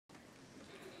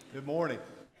Good morning.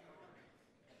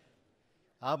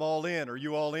 I'm all in. Are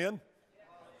you all in?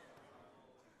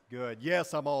 Good.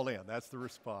 Yes, I'm all in. That's the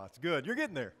response. Good. You're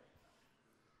getting there.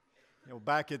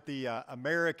 Back at the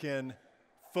American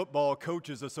Football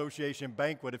Coaches Association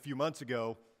banquet a few months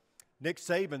ago, Nick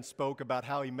Saban spoke about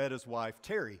how he met his wife,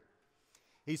 Terry.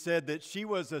 He said that she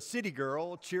was a city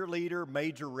girl, cheerleader,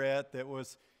 majorette that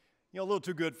was, a little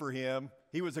too good for him.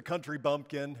 He was a country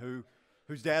bumpkin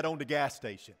whose dad owned a gas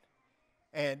station.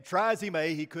 And try as he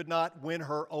may, he could not win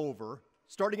her over.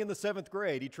 Starting in the 7th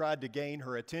grade, he tried to gain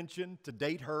her attention, to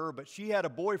date her, but she had a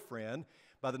boyfriend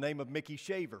by the name of Mickey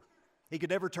Shaver. He could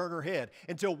never turn her head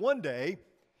until one day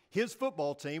his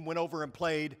football team went over and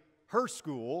played her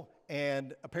school,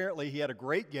 and apparently he had a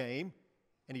great game,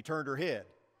 and he turned her head.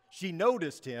 She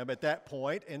noticed him at that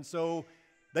point, and so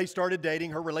they started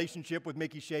dating. Her relationship with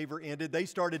Mickey Shaver ended. They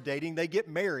started dating. They get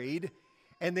married.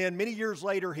 And then many years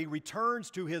later, he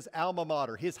returns to his alma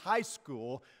mater, his high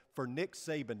school, for Nick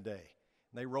Saban Day.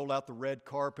 And they roll out the red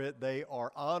carpet. They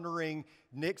are honoring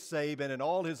Nick Saban and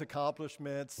all his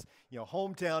accomplishments,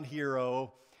 hometown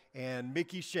hero. And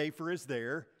Mickey Shaver is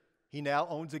there. He now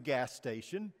owns a gas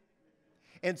station.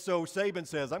 And so Saban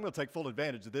says, I'm going to take full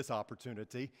advantage of this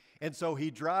opportunity. And so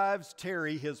he drives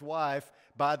Terry, his wife,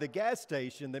 by the gas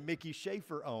station that Mickey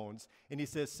Shaver owns. And he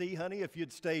says, see, honey, if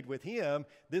you'd stayed with him,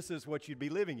 this is what you'd be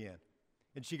living in.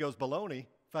 And she goes, baloney.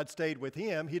 If I'd stayed with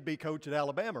him, he'd be coach at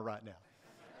Alabama right now.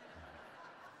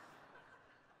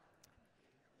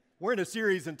 We're in a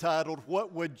series entitled,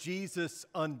 What Would Jesus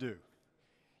Undo?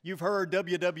 You've heard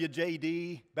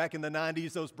WWJD back in the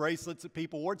 90s, those bracelets that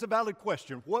people wore. It's a valid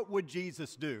question. What would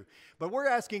Jesus do? But we're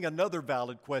asking another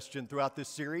valid question throughout this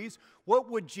series. What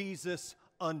would Jesus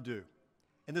undo?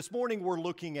 And this morning we're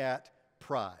looking at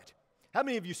pride. How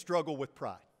many of you struggle with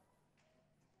pride?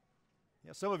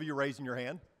 Yeah, some of you are raising your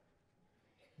hand.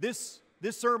 This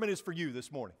sermon is for you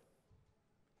this morning.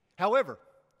 However,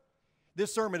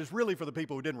 this sermon is really for the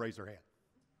people who didn't raise their hand.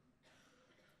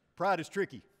 Pride is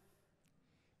tricky.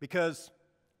 Because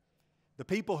the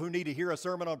people who need to hear a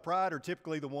sermon on pride are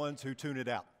typically the ones who tune it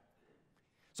out.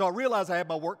 So I realize I have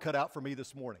my work cut out for me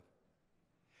this morning.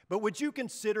 But would you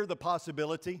consider the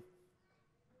possibility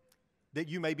that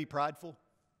you may be prideful?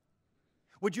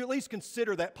 Would you at least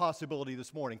consider that possibility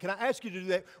this morning? Can I ask you to do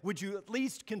that? Would you at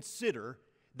least consider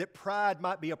that pride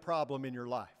might be a problem in your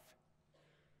life?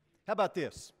 How about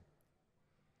this?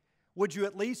 Would you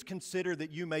at least consider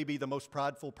that you may be the most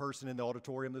prideful person in the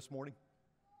auditorium this morning?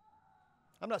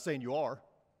 I'm not saying you are,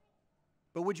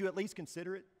 but would you at least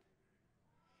consider it?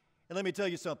 And let me tell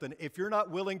you something. If you're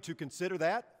not willing to consider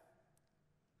that,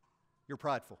 you're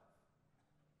prideful.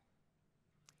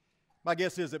 My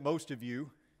guess is that most of you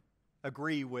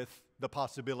agree with the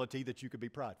possibility that you could be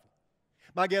prideful.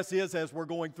 My guess is as we're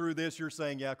going through this, you're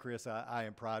saying, yeah, Chris, I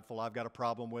am prideful. I've got a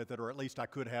problem with it, or at least I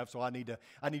could have, so I need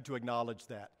to acknowledge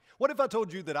that. What if I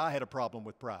told you that I had a problem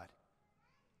with pride?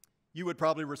 You would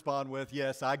probably respond with,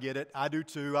 yes, I get it. I do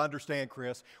too. I understand,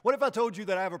 Chris. What if I told you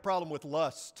that I have a problem with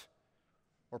lust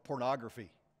or pornography?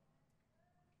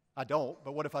 I don't,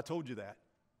 but what if I told you that?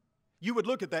 You would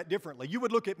look at that differently. You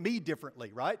would look at me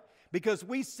differently, right? Because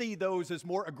we see those as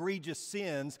more egregious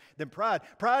sins than pride.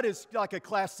 Pride is like a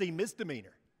Class C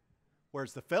misdemeanor,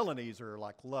 whereas the felonies are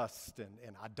like lust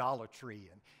and idolatry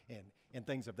and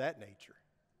things of that nature.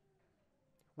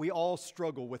 We all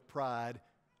struggle with pride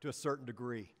to a certain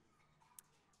degree.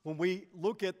 When we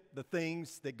look at the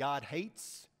things that God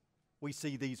hates, we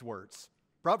see these words.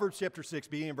 Proverbs chapter 6,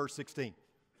 beginning in verse 16.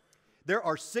 There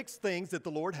are 6 things that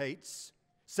the Lord hates,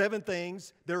 7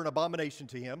 things that are an abomination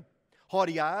to him: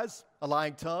 haughty eyes, a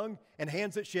lying tongue, and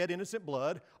hands that shed innocent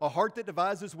blood, a heart that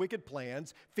devises wicked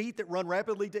plans, feet that run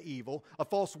rapidly to evil, a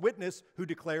false witness who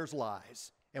declares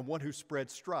lies, and one who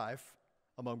spreads strife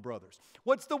among brothers.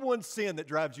 What's the one sin that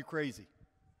drives you crazy?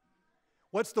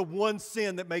 What's the one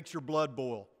sin that makes your blood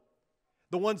boil?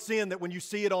 The one sin that when you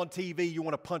see it on TV, you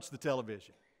want to punch the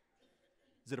television.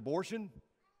 Is it abortion?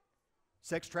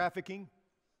 Sex trafficking?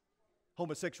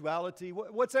 Homosexuality?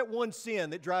 What's that one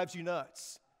sin that drives you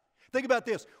nuts? Think about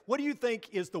this. What do you think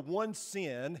is the one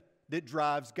sin that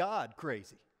drives God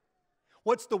crazy?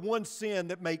 What's the one sin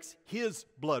that makes his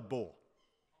blood boil?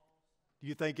 Do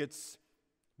you think it's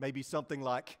maybe something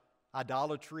like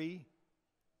idolatry?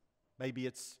 Maybe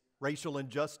it's racial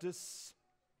injustice?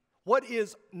 What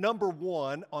is number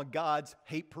one on God's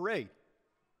hate parade?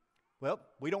 Well,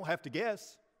 we don't have to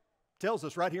guess. It tells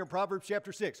us right here in Proverbs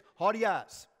chapter 6. Haughty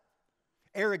eyes,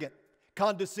 arrogant,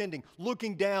 condescending,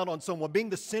 looking down on someone, being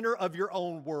the center of your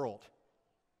own world.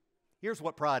 Here's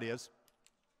what pride is.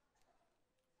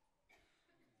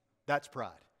 That's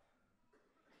pride.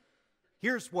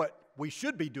 here's what we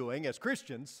should be doing as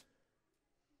Christians,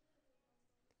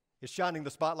 is shining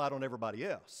the spotlight on everybody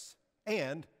else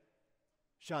and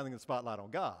shining the spotlight on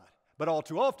God. But all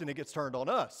too often it gets turned on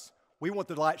us. We want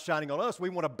the light shining on us. We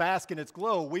want to bask in its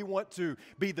glow. We want to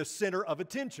be the center of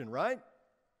attention, right?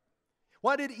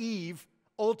 Why did Eve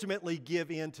ultimately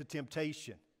give in to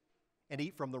temptation and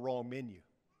eat from the wrong menu?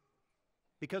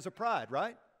 Because of pride,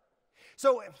 right?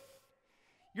 So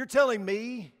you're telling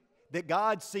me that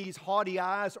God sees haughty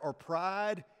eyes or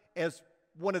pride as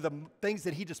one of the things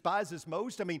that he despises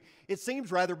most? I mean, it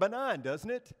seems rather benign,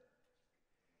 doesn't it?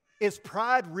 Is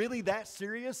pride really that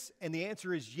serious? And the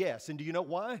answer is yes. And do you know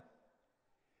why?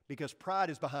 Because pride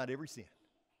is behind every sin.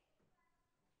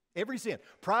 Every sin.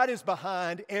 Pride is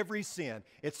behind every sin.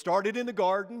 It started in the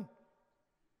garden.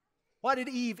 Why did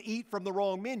Eve eat from the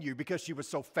wrong menu? Because she was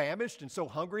so famished and so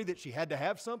hungry that she had to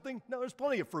have something? No, there's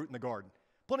plenty of fruit in the garden.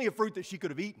 Plenty of fruit that she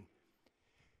could have eaten.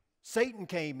 Satan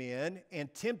came in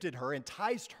and tempted her,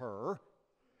 enticed her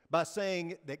by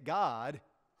saying that God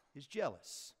is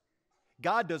jealous.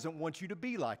 God doesn't want you to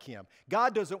be like him.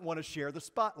 God doesn't want to share the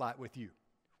spotlight with you,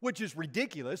 which is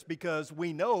ridiculous because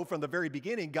we know from the very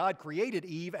beginning God created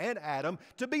Eve and Adam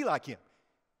to be like him.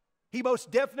 He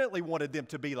most definitely wanted them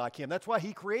to be like him. That's why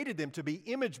he created them to be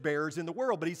image bearers in the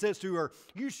world. But he says to her,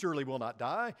 you surely will not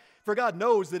die. For God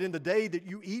knows that in the day that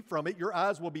you eat from it, your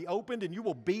eyes will be opened and you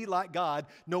will be like God,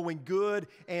 knowing good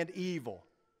and evil.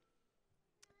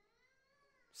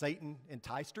 Satan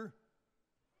enticed her,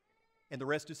 and the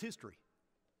rest is history.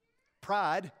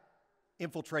 Pride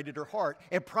infiltrated her heart,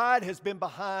 and pride has been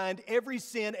behind every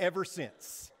sin ever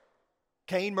since.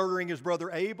 Cain murdering his brother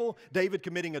Abel, David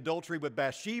committing adultery with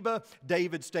Bathsheba,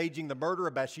 David staging the murder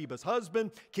of Bathsheba's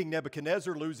husband, King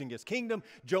Nebuchadnezzar losing his kingdom,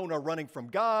 Jonah running from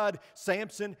God,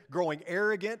 Samson growing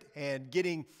arrogant and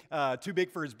getting too big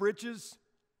for his britches.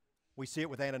 We see it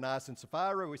with Ananias and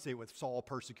Sapphira. We see it with Saul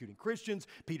persecuting Christians,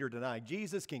 Peter denying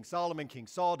Jesus, King Solomon, King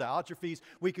Saul, Diotrephes.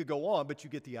 We could go on, but you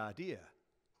get the idea.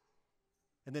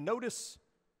 And then notice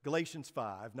Galatians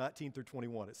 5, 19 through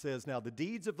 21. It says, now the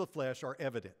deeds of the flesh are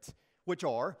evident, which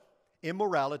are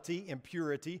immorality,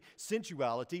 impurity,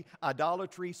 sensuality,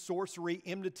 idolatry, sorcery,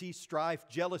 enmity, strife,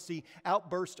 jealousy,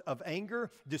 outburst of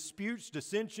anger, disputes,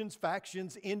 dissensions,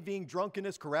 factions, envying,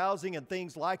 drunkenness, carousing, and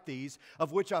things like these,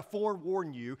 of which I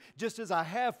forewarn you, just as I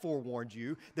have forewarned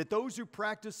you, that those who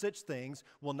practice such things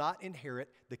will not inherit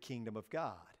the kingdom of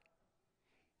God.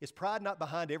 Is pride not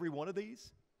behind every one of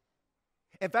these?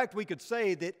 In fact, we could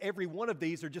say that every one of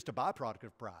these are just a byproduct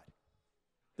of pride.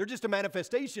 They're just a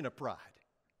manifestation of pride.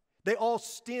 They all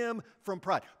stem from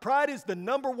pride. Pride is the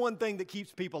number one thing that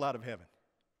keeps people out of heaven.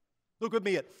 Look with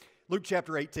me at Luke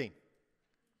chapter 18.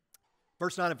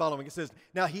 Verse 9 and following, it says,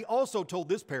 now he also told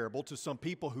this parable to some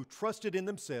people who trusted in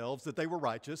themselves that they were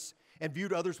righteous and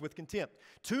viewed others with contempt.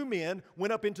 Two men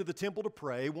went up into the temple to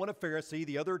pray, one a Pharisee,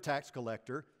 the other a tax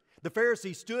collector. The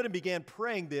Pharisee stood and began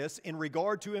praying this in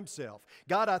regard to himself.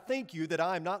 God, I thank you that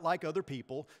I am not like other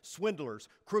people, swindlers,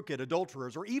 crooked,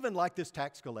 adulterers, or even like this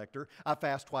tax collector. I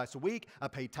fast twice a week. I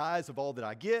pay tithes of all that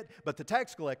I get. But the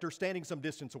tax collector, standing some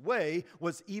distance away,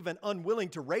 was even unwilling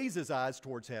to raise his eyes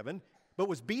towards heaven, but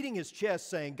was beating his chest,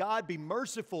 saying, God, be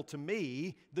merciful to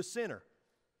me, the sinner.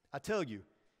 I tell you,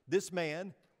 this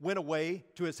man went away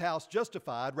to his house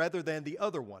justified rather than the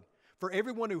other one. For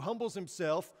everyone who humbles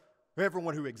himself,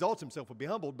 everyone who exalts himself will be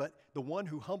humbled, but the one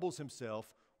who humbles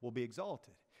himself will be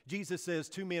exalted. Jesus says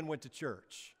two men went to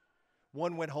church.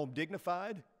 One went home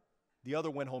dignified, the other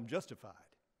went home justified.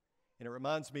 And it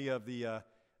reminds me of the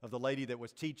lady that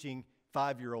was teaching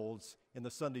 5-year-olds in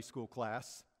the Sunday school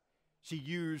class. She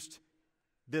used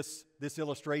this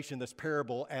illustration, this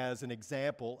parable, as an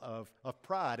example of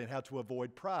pride and how to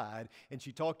avoid pride. And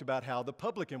she talked about how the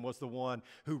publican was the one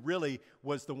who really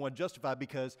was the one justified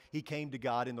because he came to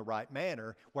God in the right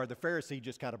manner, where the Pharisee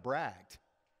just kind of bragged.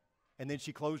 And then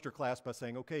she closed her class by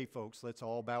saying, okay, folks, let's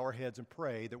all bow our heads and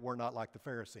pray that we're not like the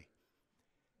Pharisee.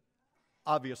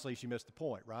 Obviously, she missed the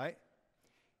point, right?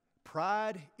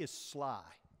 Pride is sly.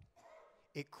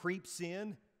 It creeps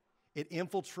in, it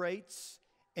infiltrates,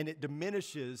 and it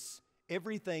diminishes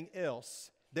everything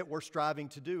else that we're striving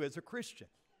to do as a Christian.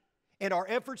 And our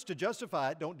efforts to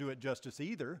justify it don't do it justice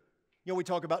either. You know, we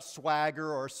talk about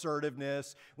swagger or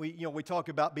assertiveness. We talk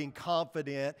about being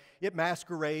confident. It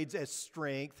masquerades as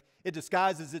strength. It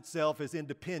disguises itself as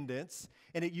independence.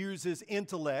 And it uses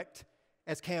intellect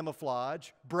as camouflage,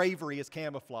 bravery as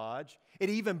camouflage. It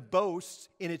even boasts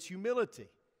in its humility.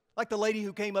 Like the lady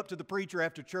who came up to the preacher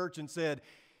after church and said,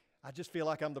 I just feel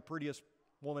like I'm the prettiest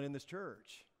woman in this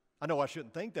church. I know I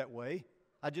shouldn't think that way.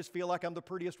 I just feel like I'm the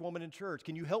prettiest woman in church.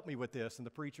 Can you help me with this? And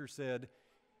the preacher said,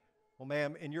 Well,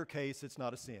 ma'am, in your case, it's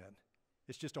not a sin.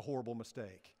 It's just a horrible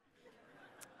mistake.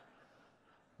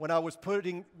 When I was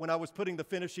putting the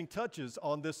finishing touches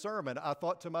on this sermon, I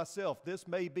thought to myself, this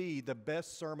may be the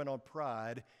best sermon on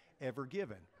pride ever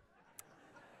given.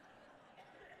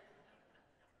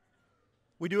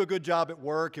 We do a good job at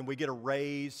work and we get a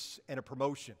raise and a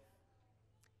promotion.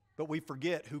 But we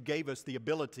forget who gave us the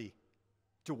ability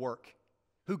to work,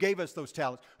 who gave us those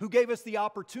talents, who gave us the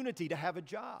opportunity to have a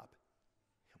job.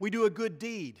 We do a good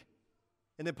deed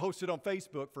and then post it on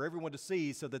Facebook for everyone to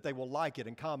see so that they will like it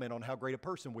and comment on how great a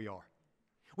person we are.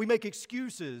 We make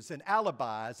excuses and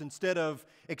alibis instead of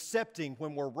accepting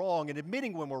when we're wrong and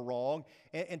admitting when we're wrong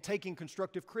and taking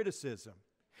constructive criticism.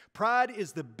 Pride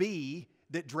is the bee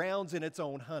that drowns in its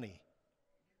own honey.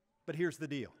 But here's the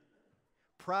deal.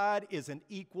 Pride is an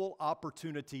equal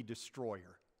opportunity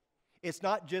destroyer. It's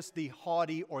not just the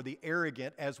haughty or the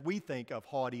arrogant as we think of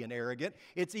haughty and arrogant.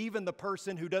 It's even the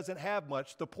person who doesn't have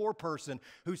much, the poor person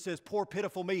who says, poor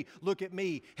pitiful me, look at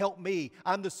me, help me.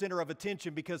 I'm the center of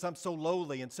attention because I'm so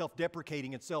lowly and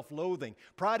self-deprecating and self-loathing.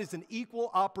 Pride is an equal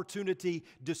opportunity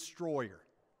destroyer.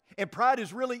 And pride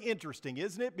is really interesting,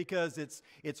 isn't it? Because it's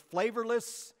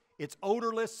flavorless, it's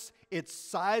odorless, it's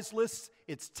sizeless,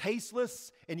 it's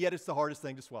tasteless, and yet it's the hardest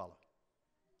thing to swallow.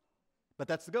 But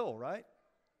that's the goal, right?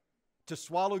 To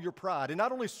swallow your pride. And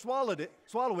not only swallow it,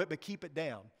 but keep it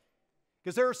down.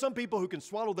 Because there are some people who can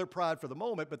swallow their pride for the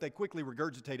moment, but they quickly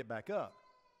regurgitate it back up.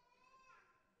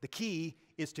 The key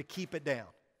is to keep it down.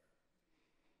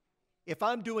 If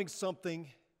I'm doing something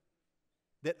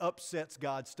that upsets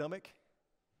God's stomach,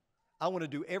 I want to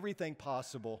do everything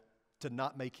possible to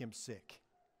not make him sick.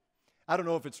 I don't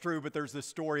know if it's true, but there's this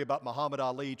story about Muhammad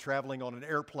Ali traveling on an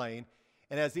airplane,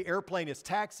 and as the airplane is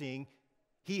taxiing,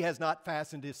 he has not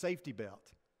fastened his safety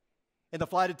belt. And the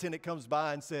flight attendant comes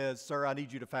by and says, "Sir, I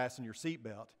need you to fasten your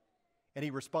seatbelt." And he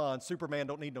responds, "Superman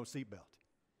don't need no seatbelt."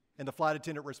 And the flight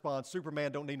attendant responds,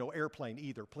 "Superman don't need no airplane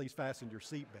either. Please fasten your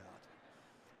seatbelt."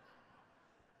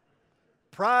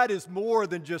 Pride is more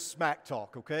than just smack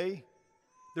talk, okay?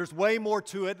 There's way more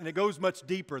to it, and it goes much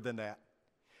deeper than that.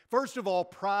 First of all,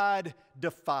 pride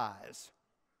defies.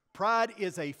 Pride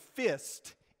is a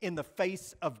fist in the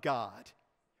face of God.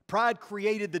 Pride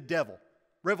created the devil.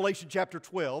 Revelation chapter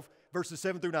 12, verses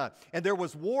 7 through 9. And there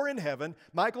was war in heaven,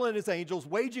 Michael and his angels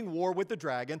waging war with the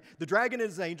dragon. The dragon and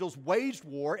his angels waged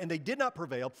war, and they did not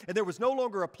prevail. And there was no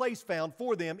longer a place found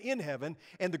for them in heaven.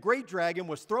 And the great dragon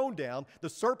was thrown down, the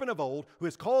serpent of old, who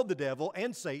is called the devil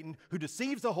and Satan, who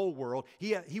deceives the whole world.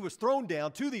 He was thrown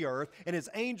down to the earth, and his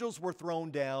angels were thrown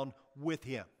down with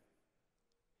him.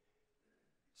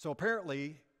 So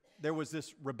apparently, there was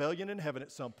this rebellion in heaven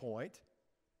at some point.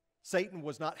 Satan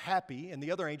was not happy, and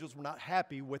the other angels were not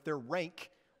happy with their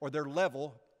rank or their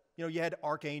level. You know, you had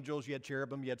archangels, you had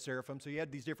cherubim, you had seraphim, so you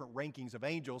had these different rankings of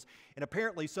angels. And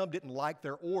apparently some didn't like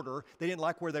their order. They didn't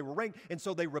like where they were ranked, and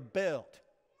so they rebelled.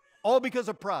 All because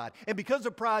of pride. And because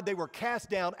of pride, they were cast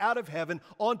down out of heaven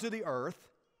onto the earth.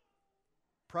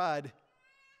 Pride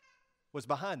was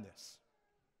behind this.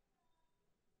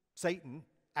 Satan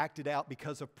acted out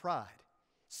because of pride.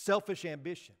 Selfish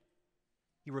ambition.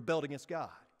 He rebelled against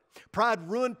God. Pride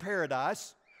ruined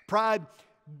paradise. Pride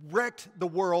wrecked the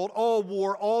world. All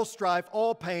war, all strife,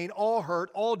 all pain, all hurt,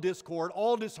 all discord,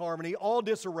 all disharmony, all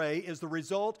disarray is the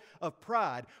result of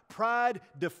pride. Pride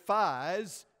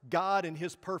defies God and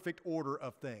his perfect order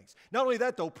of things. Not only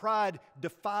that, though, pride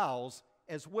defiles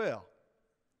as well.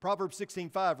 Proverbs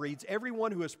 16:5 reads,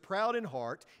 "Everyone who is proud in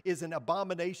heart is an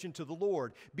abomination to the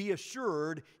Lord. Be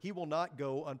assured he will not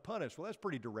go unpunished." Well, that's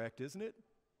pretty direct, isn't it?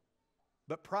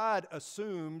 But pride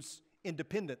assumes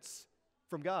independence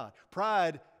from God.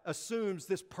 Pride assumes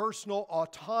this personal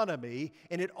autonomy,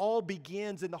 and it all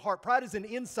begins in the heart. Pride is an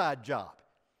inside job,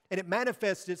 and it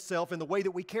manifests itself in the way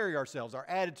that we carry ourselves, our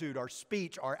attitude, our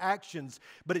speech, our actions,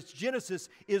 but its genesis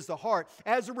is the heart.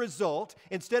 As a result,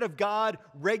 instead of God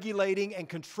regulating and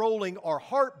controlling our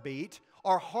heartbeat,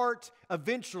 our heart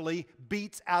eventually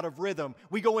beats out of rhythm.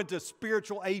 We go into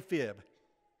spiritual AFib.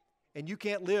 And you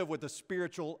can't live with a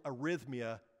spiritual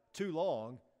arrhythmia too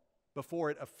long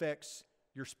before it affects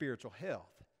your spiritual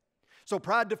health. So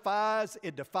pride defies,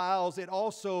 it defiles, it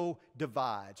also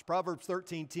divides. Proverbs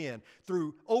 13:10,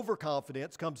 "Through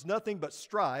overconfidence comes nothing but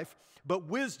strife, but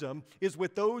wisdom is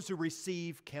with those who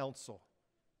receive counsel."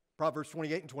 Proverbs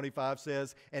 28:25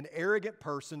 says, "An arrogant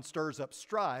person stirs up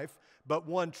strife, but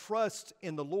one who trusts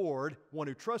in the Lord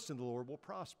will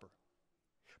prosper."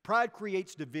 Pride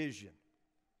creates division.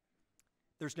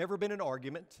 There's never been an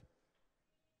argument.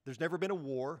 There's never been a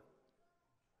war.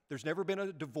 There's never been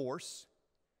a divorce.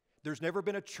 There's never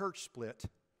been a church split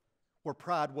where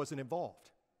pride wasn't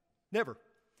involved. Never.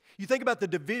 You think about the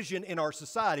division in our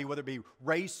society, whether it be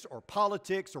race or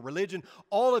politics or religion,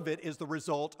 all of it is the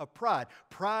result of pride.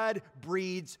 Pride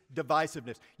breeds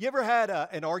divisiveness. You ever had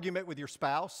an argument with your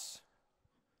spouse?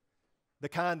 The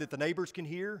kind that the neighbors can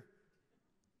hear?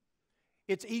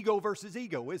 It's ego versus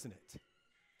ego, isn't it?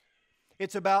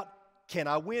 It's about, can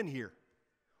I win here?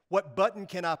 What button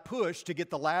can I push to get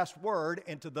the last word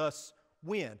and to thus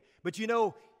win? But you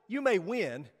know, you may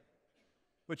win,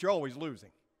 but you're always losing.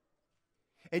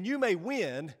 And you may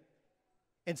win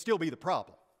and still be the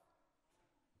problem.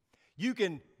 You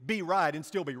can be right and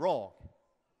still be wrong,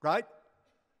 right?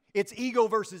 It's ego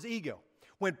versus ego.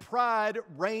 When pride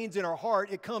reigns in our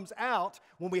heart, it comes out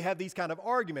when we have these kind of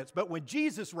arguments. But when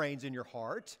Jesus reigns in your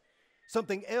heart,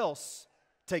 something else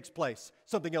takes place.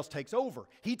 Something else takes over.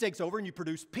 He takes over and you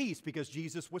produce peace because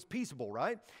Jesus was peaceable,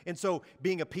 right? And so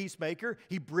being a peacemaker,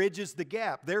 he bridges the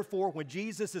gap. Therefore, when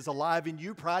Jesus is alive in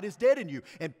you, pride is dead in you.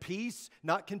 And peace,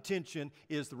 not contention,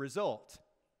 is the result.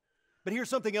 But here's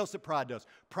something else that pride does.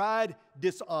 Pride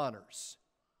dishonors.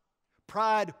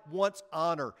 Pride wants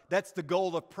honor. That's the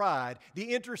goal of pride.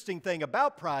 The interesting thing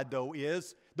about pride, though,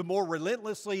 is the more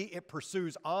relentlessly it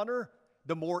pursues honor,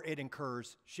 the more it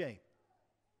incurs shame.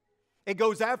 It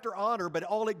goes after honor, but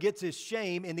all it gets is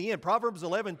shame in the end. Proverbs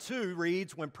 11:2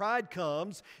 reads, when pride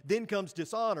comes, then comes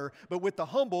dishonor, but with the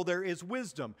humble there is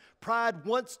wisdom. Pride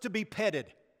wants to be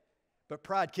petted, but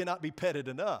pride cannot be petted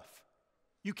enough.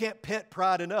 You can't pet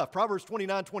pride enough. Proverbs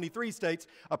 29:23 states,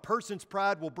 a person's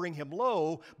pride will bring him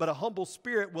low, but a humble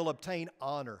spirit will obtain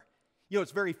honor. You know,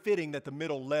 it's very fitting that the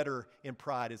middle letter in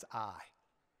pride is I,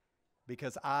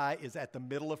 because I is at the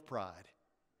middle of pride.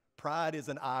 Pride is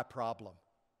an I problem.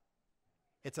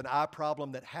 It's an I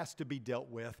problem that has to be dealt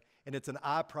with, and it's an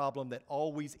I problem that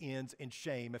always ends in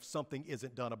shame if something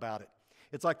isn't done about it.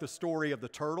 It's like the story of the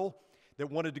turtle that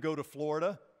wanted to go to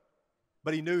Florida,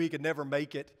 but he knew he could never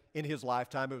make it in his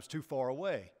lifetime. It was too far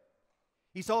away.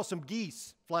 He saw some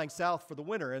geese flying south for the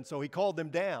winter, and so he called them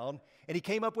down, and he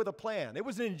came up with a plan. It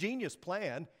was an ingenious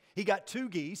plan. He got 2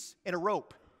 geese and a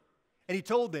rope, and he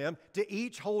told them to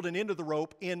each hold an end of the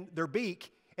rope in their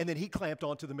beak, and then he clamped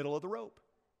onto the middle of the rope.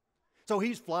 So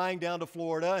he's flying down to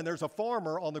Florida, and there's a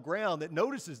farmer on the ground that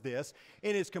notices this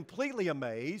and is completely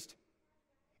amazed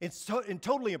and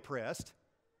totally impressed.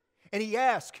 And he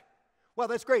asks, well,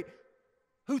 that's great.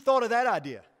 Who thought of that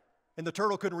idea? And the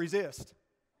turtle couldn't resist.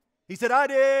 He said, I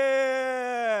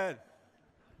did.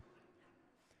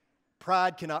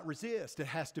 Pride cannot resist. It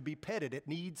has to be petted. It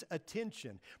needs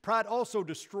attention. Pride also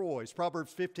destroys.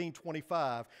 Proverbs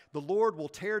 15:25. The Lord will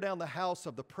tear down the house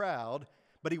of the proud,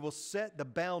 but he will set the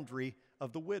boundary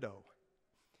of the widow.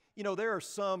 You know, there are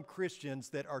some Christians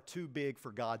that are too big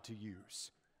for God to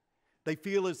use. They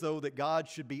feel as though that God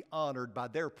should be honored by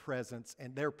their presence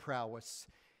and their prowess.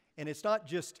 And it's not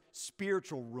just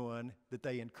spiritual ruin that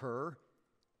they incur.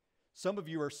 Some of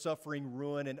you are suffering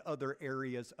ruin in other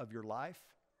areas of your life.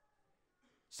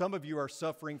 Some of you are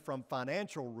suffering from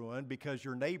financial ruin because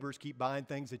your neighbors keep buying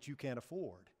things that you can't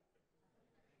afford.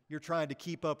 You're trying to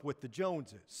keep up with the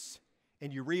Joneses,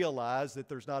 and you realize that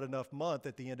there's not enough month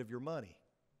at the end of your money.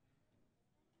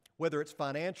 Whether it's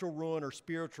financial ruin or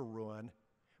spiritual ruin,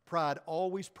 pride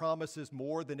always promises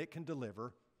more than it can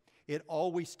deliver. It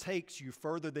always takes you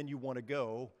further than you want to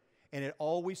go, and it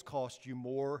always costs you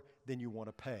more than you want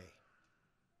to pay.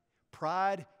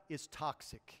 Pride is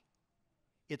toxic.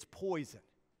 It's poison.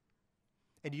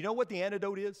 And you know what the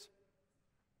antidote is?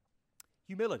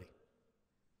 Humility.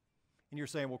 And you're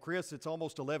saying, well, Chris, it's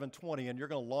almost 11:20 and you're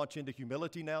going to launch into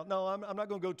humility now? No, I'm not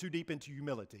going to go too deep into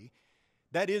humility.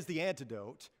 That is the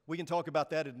antidote. We can talk about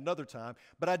that at another time.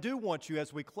 But I do want you,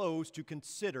 as we close, to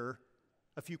consider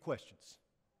a few questions.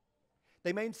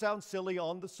 They may sound silly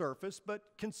on the surface, but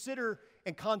consider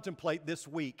and contemplate this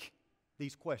week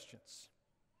these questions.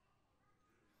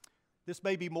 This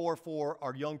may be more for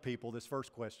our young people, this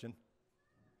first question.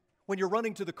 When you're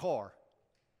running to the car,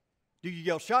 do you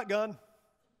yell shotgun?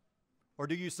 Or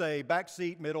do you say back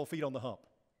seat, middle, feet on the hump?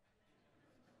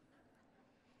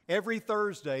 Every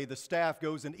Thursday, the staff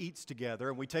goes and eats together,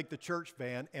 and we take the church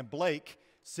van, and Blake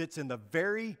sits in the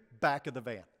very back of the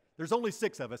van. There's only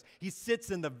 6 of us. He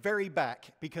sits in the very back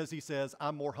because he says,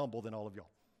 I'm more humble than all of y'all.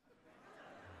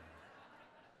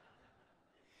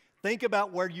 Think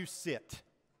about where you sit.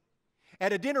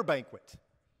 At a dinner banquet,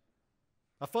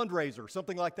 a fundraiser,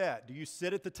 something like that, do you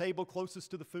sit at the table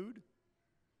closest to the food?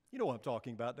 You know what I'm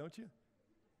talking about, don't you?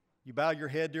 You bow your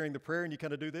head during the prayer and you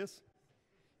kind of do this.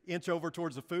 Inch over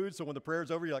towards the food, so when the prayer's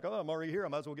over, you're like, oh, I'm already here. I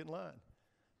might as well get in line.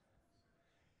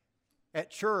 At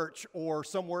church or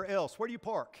somewhere else, where do you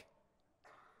park?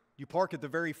 Do you park at the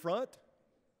very front?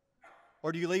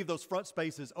 Or do you leave those front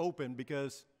spaces open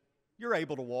because you're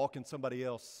able to walk and somebody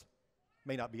else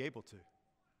may not be able to.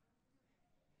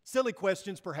 Silly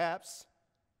questions, perhaps,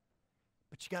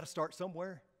 but you got to start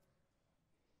somewhere.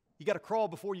 You got to crawl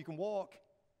before you can walk.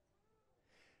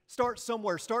 Start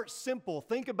somewhere. Start simple.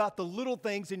 Think about the little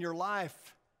things in your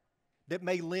life that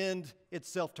may lend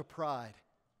itself to pride.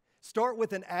 Start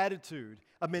with an attitude,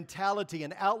 a mentality,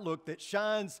 an outlook that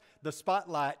shines the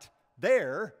spotlight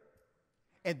there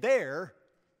and there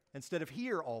instead of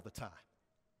here all the time,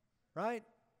 right?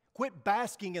 Quit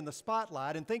basking in the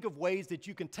spotlight and think of ways that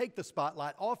you can take the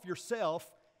spotlight off yourself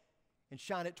and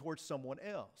shine it towards someone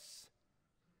else.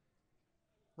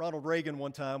 Ronald Reagan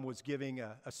one time was giving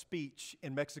a speech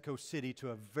in Mexico City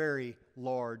to a very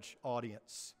large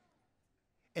audience.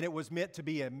 And it was meant to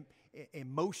be an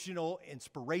emotional,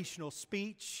 inspirational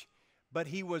speech, but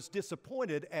he was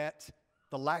disappointed at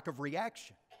the lack of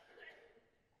reaction.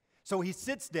 So he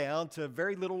sits down to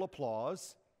very little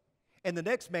applause, and the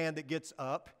next man that gets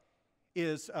up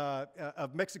is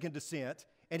of Mexican descent,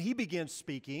 and he begins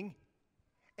speaking,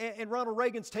 and Ronald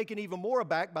Reagan's taken even more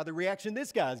aback by the reaction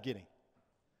this guy's getting.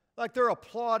 Like they're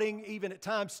applauding, even at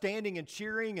times standing and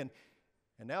cheering, and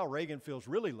now Reagan feels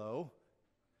really low.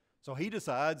 So he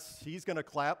decides he's going to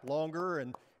clap longer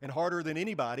and harder than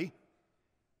anybody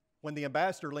when the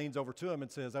ambassador leans over to him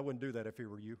and says, "I wouldn't do that if he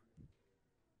were you."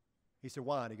 He said,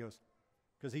 "Why?" And he goes,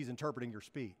 "Because he's interpreting your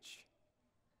speech."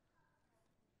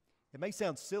 It may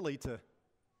sound silly to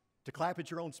clap at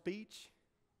your own speech,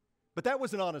 but that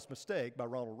was an honest mistake by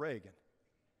Ronald Reagan.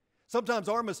 Sometimes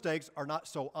our mistakes are not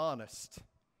so honest.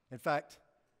 In fact,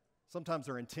 sometimes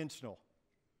they're intentional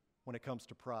when it comes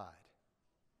to pride.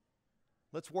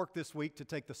 Let's work this week to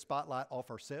take the spotlight off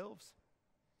ourselves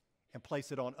and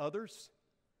place it on others.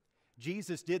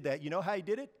 Jesus did that. You know how he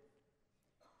did it?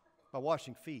 By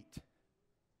washing feet,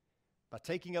 by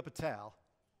taking up a towel.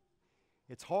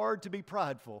 It's hard to be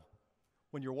prideful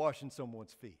when you're washing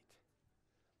someone's feet.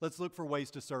 Let's look for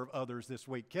ways to serve others this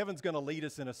week. Kevin's going to lead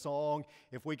us in a song.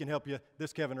 If we can help you,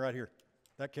 this Kevin right here,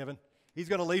 that Kevin, he's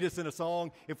going to lead us in a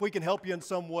song. If we can help you in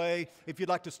some way, if you'd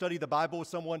like to study the Bible with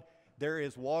someone, there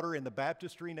is water in the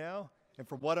baptistry now, and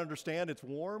from what I understand, it's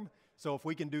warm. So if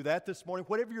we can do that this morning,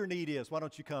 whatever your need is, why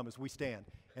don't you come as we stand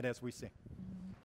and as we sing.